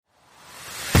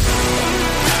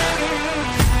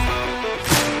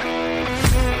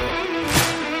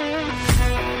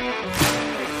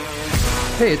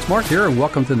Hey, it's Mark here, and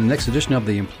welcome to the next edition of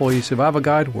the Employee Survival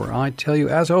Guide, where I tell you,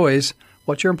 as always,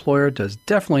 what your employer does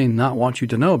definitely not want you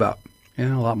to know about,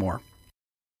 and a lot more.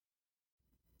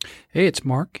 Hey, it's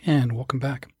Mark, and welcome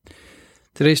back.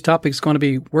 Today's topic is going to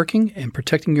be working and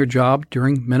protecting your job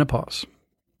during menopause.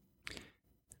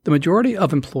 The majority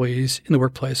of employees in the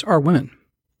workplace are women,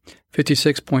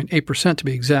 56.8% to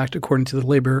be exact, according to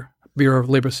the Bureau of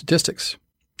Labor Statistics.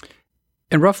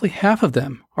 And roughly half of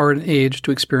them are at an age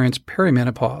to experience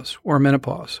perimenopause or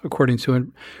menopause, according to a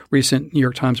recent New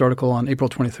York Times article on April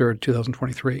 23,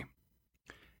 2023.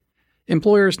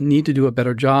 Employers need to do a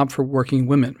better job for working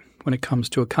women when it comes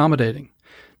to accommodating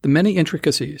the many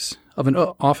intricacies of an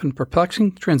often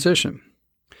perplexing transition.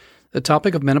 The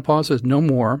topic of menopause is no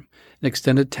more an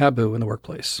extended taboo in the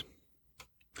workplace.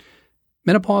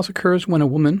 Menopause occurs when a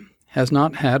woman has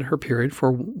not had her period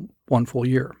for 1 full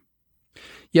year.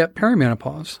 Yet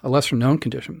perimenopause, a lesser-known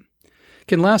condition,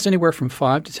 can last anywhere from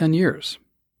 5 to 10 years.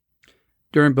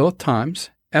 During both times,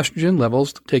 estrogen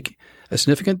levels take a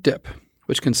significant dip,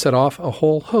 which can set off a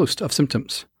whole host of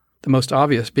symptoms, the most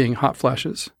obvious being hot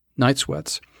flashes, night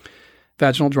sweats,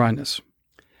 vaginal dryness.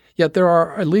 Yet there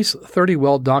are at least 30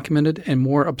 well-documented and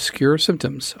more obscure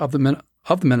symptoms of the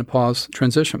menopause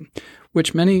transition,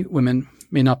 which many women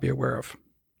may not be aware of,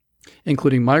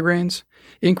 including migraines,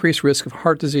 increased risk of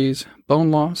heart disease,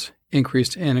 bone loss,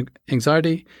 increased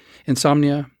anxiety,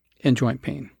 insomnia, and joint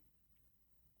pain.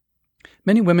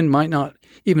 Many women might not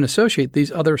even associate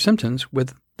these other symptoms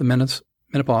with the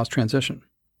menopause transition.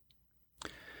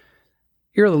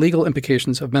 Here are the legal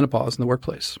implications of menopause in the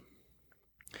workplace.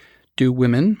 Do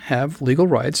women have legal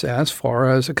rights as far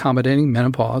as accommodating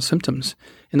menopause symptoms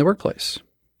in the workplace?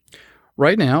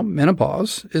 Right now,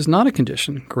 menopause is not a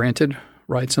condition granted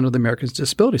rights under the Americans with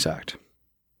Disabilities Act.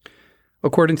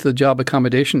 According to the Job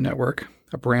Accommodation Network,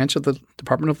 a branch of the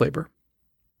Department of Labor,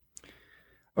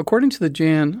 according to the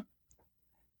JAN,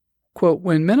 quote,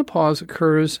 when menopause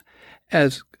occurs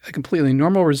as a completely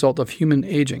normal result of human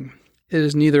aging, it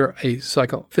is neither a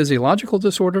psychophysiological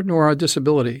disorder nor a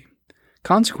disability.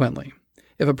 Consequently,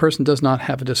 if a person does not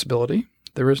have a disability,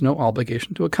 there is no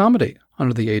obligation to accommodate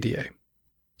under the ADA.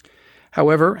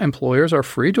 However, employers are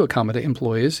free to accommodate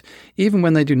employees even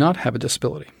when they do not have a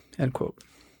disability, end quote.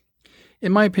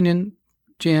 In my opinion,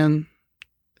 Jan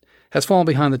has fallen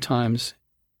behind the times,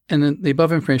 and the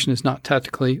above information is not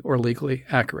tactically or legally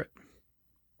accurate.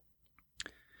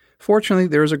 Fortunately,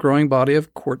 there is a growing body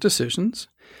of court decisions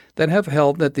that have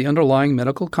held that the underlying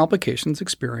medical complications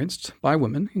experienced by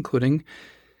women, included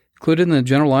in the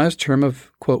generalized term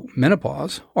of, quote,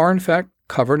 menopause, are in fact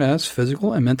covered as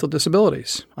physical and mental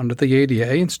disabilities under the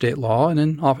ADA in state law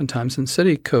and oftentimes in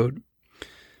city code.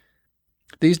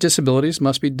 These disabilities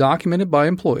must be documented by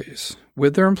employees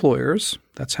with their employers.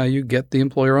 That's how you get the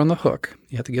employer on the hook.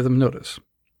 You have to give them notice.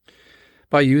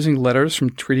 By using letters from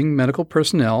treating medical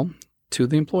personnel to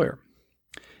the employer.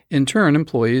 In turn,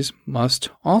 employees must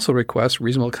also request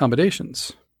reasonable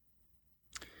accommodations.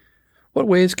 What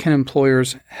ways can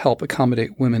employers help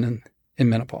accommodate women in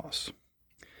menopause?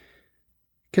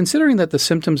 Considering that the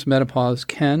symptoms of menopause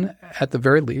can, at the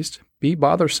very least, be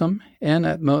bothersome and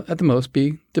at the most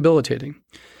be debilitating,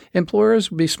 employers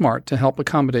would be smart to help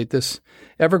accommodate this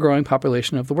ever-growing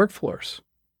population of the workforce.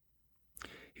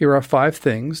 Here are 5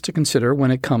 things to consider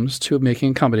when it comes to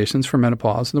making accommodations for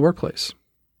menopause in the workplace.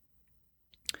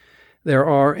 There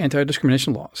are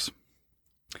anti-discrimination laws.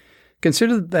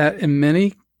 Consider that in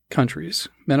many countries,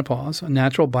 menopause, a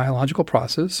natural biological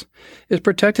process, is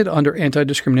protected under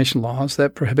anti-discrimination laws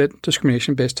that prohibit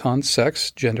discrimination based on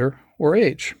sex, gender, or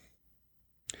age.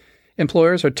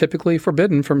 Employers are typically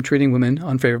forbidden from treating women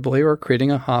unfavorably or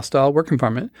creating a hostile work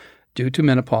environment due to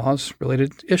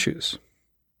menopause-related issues.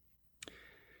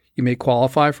 You may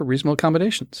qualify for reasonable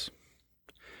accommodations.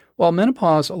 While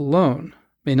menopause alone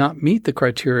may not meet the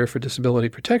criteria for disability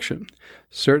protection,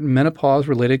 certain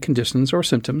menopause-related conditions or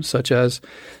symptoms such as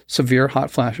severe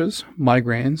hot flashes,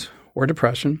 migraines, or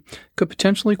depression could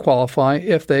potentially qualify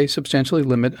if they substantially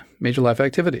limit major life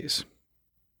activities.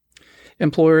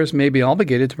 Employers may be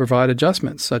obligated to provide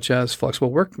adjustments such as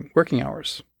flexible working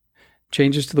hours,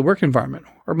 changes to the work environment,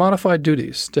 or modified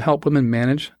duties to help women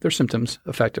manage their symptoms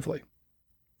effectively.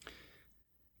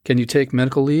 Can you take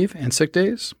medical leave and sick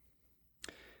days?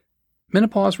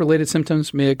 Menopause-related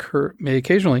symptoms may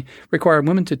occasionally require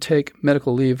women to take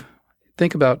medical leave.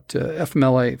 Think about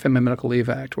FMLA, Family Medical Leave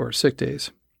Act, or sick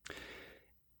days.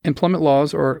 Employment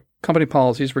laws or company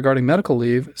policies regarding medical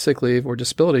leave, sick leave, or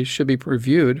disability should be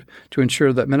reviewed to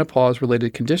ensure that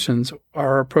menopause-related conditions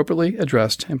are appropriately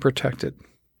addressed and protected.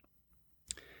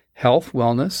 Health,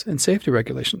 wellness, and safety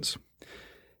regulations.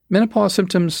 Menopause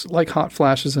symptoms like hot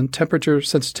flashes and temperature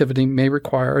sensitivity may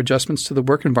require adjustments to the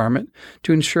work environment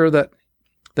to ensure that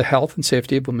the health and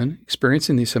safety of women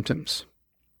experiencing these symptoms.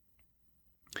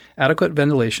 Adequate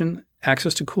ventilation,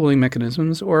 access to cooling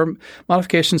mechanisms, or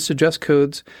modifications to dress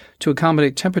codes to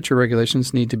accommodate temperature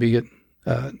regulations need to be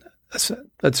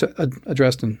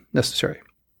addressed and necessary.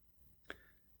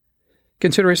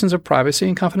 Considerations of privacy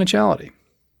and confidentiality.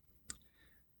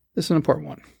 This is an important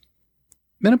one.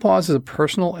 Menopause is a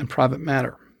personal and private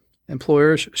matter.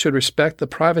 Employers should respect the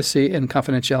privacy and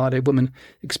confidentiality of women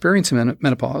experiencing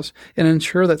menopause and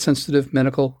ensure that sensitive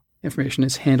medical information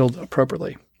is handled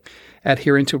appropriately,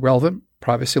 adhering to relevant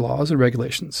privacy laws and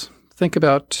regulations. Think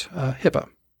about HIPAA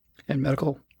and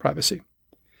medical privacy.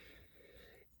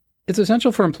 It's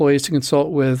essential for employees to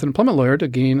consult with an employment lawyer to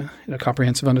gain a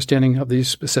comprehensive understanding of these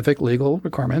specific legal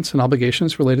requirements and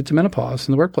obligations related to menopause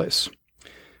in the workplace.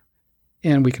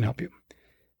 And we can help you.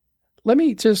 Let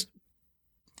me just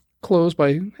close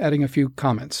by adding a few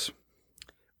comments.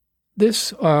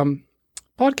 This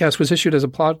podcast was issued as a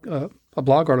blog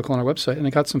article on our website, and I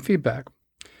got some feedback.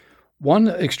 One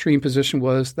extreme position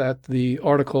was that the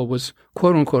article was,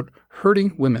 quote unquote,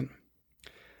 hurting women.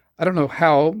 I don't know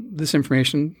how this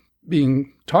information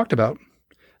being talked about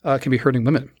can be hurting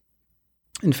women.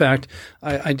 In fact,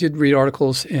 I did read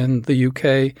articles in the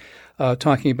UK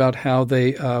talking about how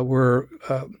they were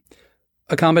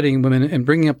accommodating women and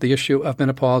bringing up the issue of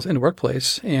menopause in the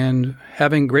workplace and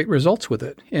having great results with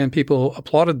it. And people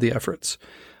applauded the efforts.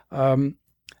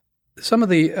 Some of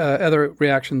the other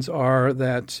reactions are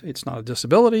that it's not a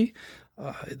disability,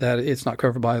 that it's not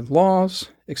covered by laws,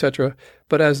 etc.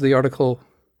 But as the article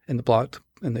in the blog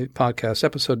and the podcast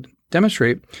episode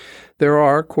demonstrate, there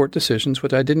are court decisions,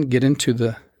 which I didn't get into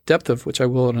the depth of, which I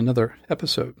will in another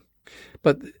episode.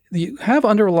 But you have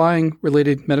underlying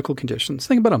related medical conditions.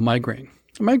 Think about a migraine.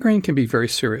 A migraine can be very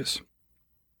serious,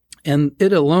 and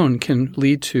it alone can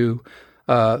lead to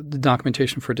the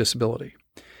documentation for disability.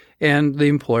 And the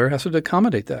employer has to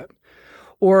accommodate that.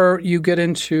 Or you get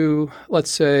into,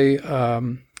 let's say,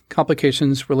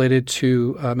 complications related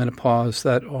to menopause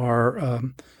that are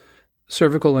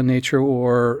cervical in nature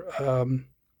or,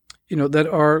 that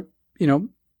are,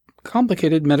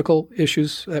 complicated medical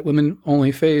issues that women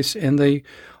only face, and they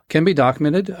can be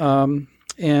documented.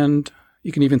 And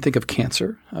you can even think of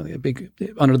cancer,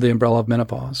 under the umbrella of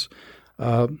menopause.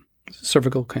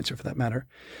 Cervical cancer for that matter.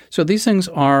 So these things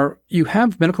you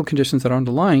have medical conditions that are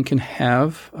underlying can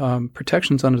have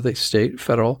protections under the state,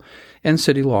 federal, and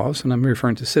city laws. And I'm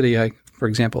referring to city. For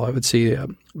example, I would see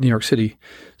New York City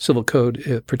Civil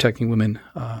Code protecting women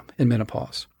in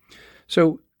menopause.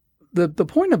 So the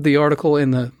point of the article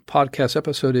in the podcast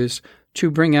episode is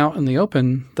to bring out in the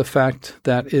open the fact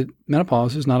that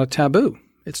menopause is not a taboo.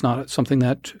 It's not something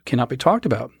that cannot be talked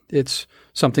about. It's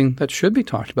something that should be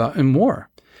talked about and more.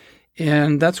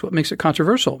 And that's what makes it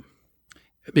controversial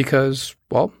because,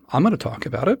 well, I'm going to talk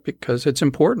about it because it's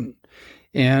important.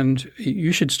 And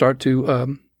you should start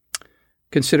to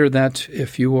consider that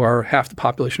if you are half the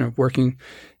population of working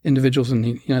individuals in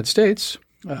the United States,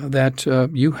 that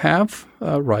you have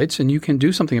rights and you can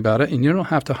do something about it and you don't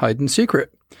have to hide in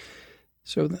secret.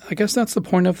 So I guess that's the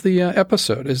point of the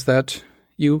episode, is that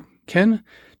you can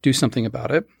do something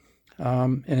about it.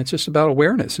 And it's just about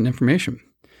awareness and information.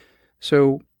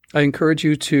 So I encourage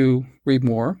you to read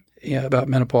more about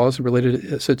menopause and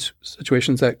related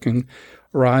situations that can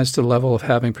rise to the level of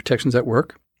having protections at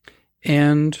work.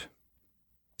 And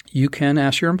you can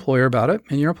ask your employer about it,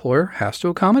 and your employer has to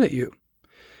accommodate you.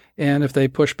 And if they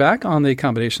push back on the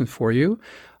accommodation for you,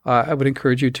 I would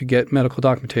encourage you to get medical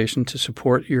documentation to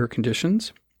support your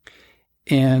conditions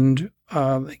and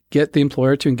get the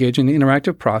employer to engage in the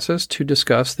interactive process to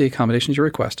discuss the accommodations you're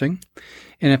requesting.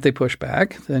 And if they push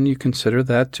back, then you consider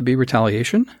that to be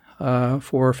retaliation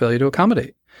for failure to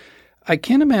accommodate. I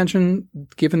can't imagine,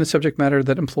 given the subject matter,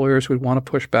 that employers would want to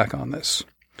push back on this,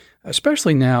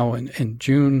 especially now in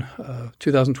June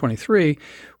 2023,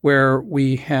 where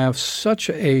we have such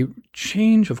a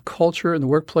change of culture in the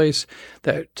workplace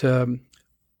that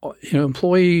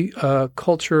employee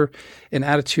culture and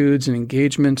attitudes and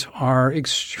engagement are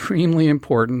extremely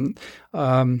important.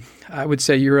 I would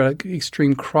say you're at an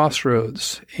extreme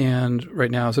crossroads and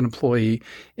right now as an employee.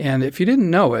 And if you didn't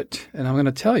know it, and I'm going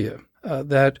to tell you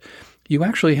that you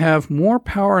actually have more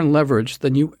power and leverage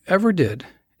than you ever did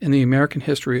in the American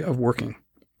history of working.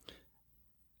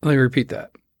 Let me repeat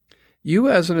that. You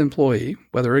as an employee,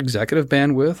 whether executive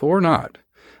bandwidth or not,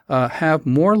 have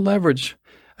more leverage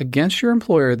against your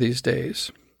employer these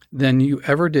days than you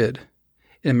ever did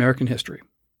in American history.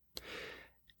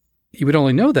 You would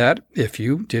only know that if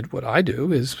you did what I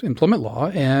do, is employment law,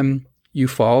 and you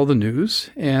follow the news,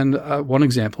 and one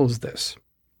example is this.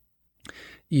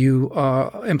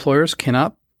 Employers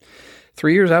cannot,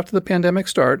 3 years after the pandemic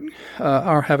start,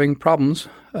 are having problems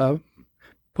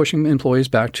pushing employees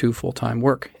back to full-time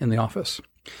work in the office.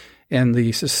 And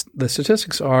the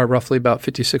statistics are roughly about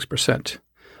 56%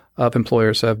 of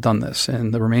employers have done this.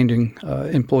 And the remaining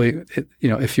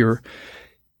if you're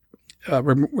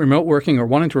remote working or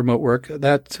wanting to remote work,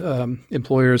 that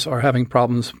employers are having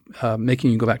problems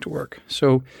making you go back to work.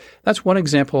 So that's one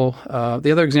example.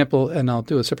 The other example, and I'll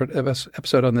do a separate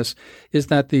episode on this, is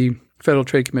that the Federal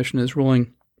Trade Commission is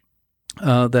ruling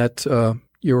that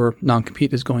your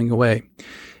non-compete is going away.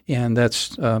 And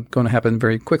that's going to happen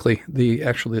very quickly. The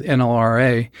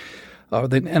NLRA,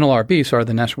 the NLRB,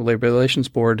 the National Labor Relations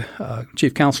Board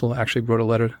chief counsel actually wrote a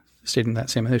letter stating that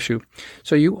same issue.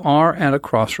 So you are at a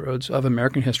crossroads of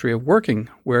American history of working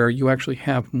where you actually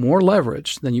have more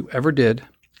leverage than you ever did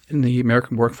in the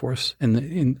American workforce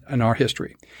in our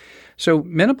history. So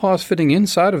menopause fitting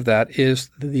inside of that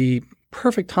is the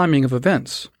perfect timing of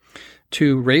events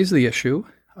to raise the issue.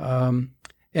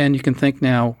 And you can think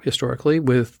now historically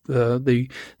with the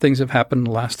things that have happened in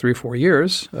the last 3 or 4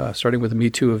 years, starting with the Me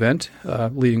Too event,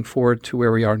 leading forward to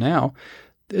where we are now.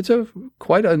 It's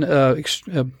quite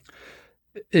an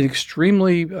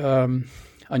extremely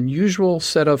unusual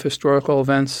set of historical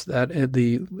events that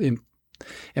the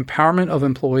empowerment of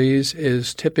employees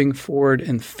is tipping forward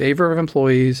in favor of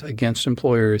employees against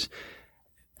employers.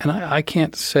 And I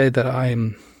can't say that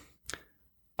I'm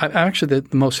actually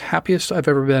the most happiest I've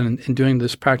ever been in doing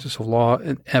this practice of law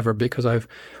ever, because I've,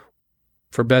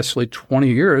 for basically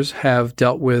 20 years, have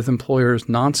dealt with employers'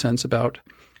 nonsense about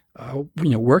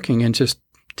working and just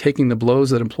taking the blows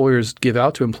that employers give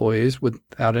out to employees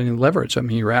without any leverage. I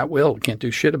mean, you're at will, can't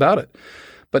do shit about it.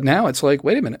 But now it's like,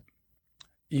 wait a minute,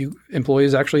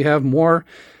 employees actually have more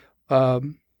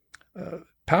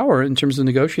power in terms of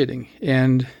negotiating,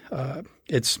 and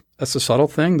that's a subtle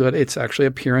thing, but it's actually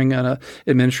appearing at an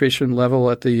administration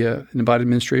level at the in the Biden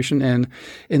administration, and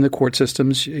in the court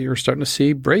systems. You're starting to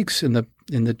see breaks in the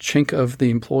chink of the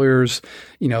employer's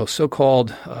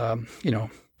so-called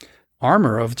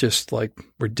armor of just like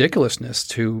ridiculousness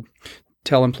to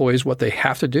tell employees what they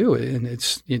have to do, and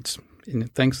it's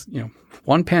thanks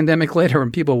one pandemic later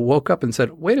when people woke up and said,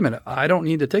 wait a minute, I don't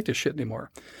need to take this shit anymore.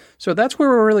 So that's where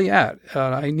we're really at.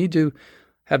 I need to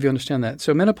have you understand that.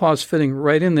 So menopause fitting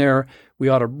right in there. We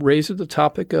ought to raise it the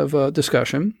topic of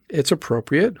discussion. It's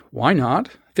appropriate. Why not?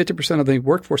 50% of the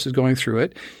workforce is going through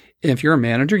it. And if you're a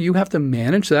manager, you have to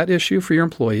manage that issue for your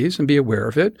employees and be aware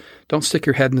of it. Don't stick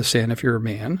your head in the sand if you're a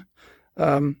man.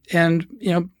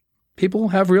 People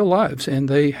have real lives, and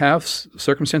they have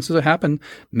circumstances that happen,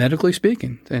 medically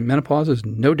speaking. And menopause is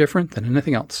no different than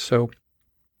anything else. So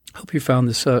I hope you found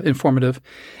this informative.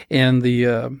 And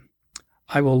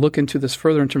I will look into this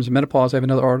further in terms of menopause. I have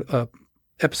another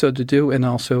episode to do, and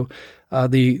also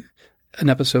an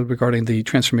episode regarding the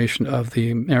transformation of the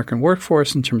American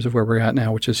workforce in terms of where we're at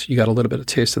now, which is, you got a little bit of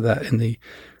taste of that in the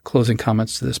closing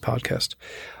comments to this podcast.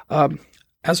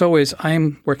 As always,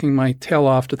 I'm working my tail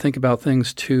off to think about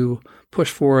things to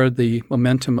push forward the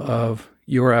momentum of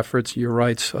your efforts, your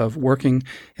rights of working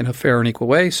in a fair and equal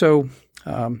way, so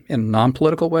in a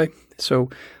non-political way.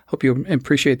 So hope you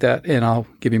appreciate that, and I'll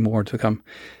give you more to come.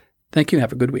 Thank you.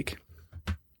 Have a good week.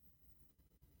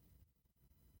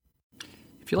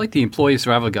 If you like the Employee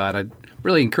Survival Guide, I'd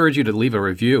really encourage you to leave a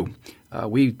review.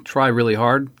 We try really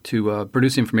hard to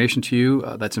produce information to you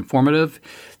that's informative,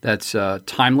 that's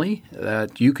timely,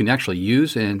 that you can actually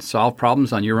use and solve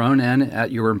problems on your own end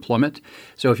at your employment.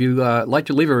 So if you like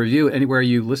to leave a review anywhere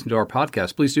you listen to our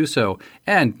podcast, please do so.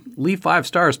 And leave 5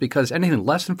 stars, because anything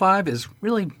less than 5 is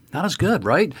really not as good,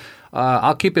 right?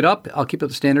 I'll keep it up. I'll keep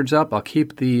the standards up. I'll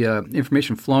keep the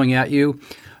information flowing at you.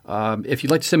 If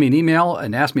you'd like to send me an email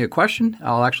and ask me a question,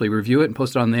 I'll actually review it and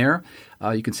post it on there.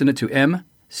 You can send it to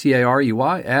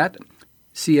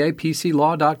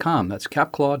mcarey@capclaw.com. That's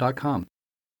capclaw.com.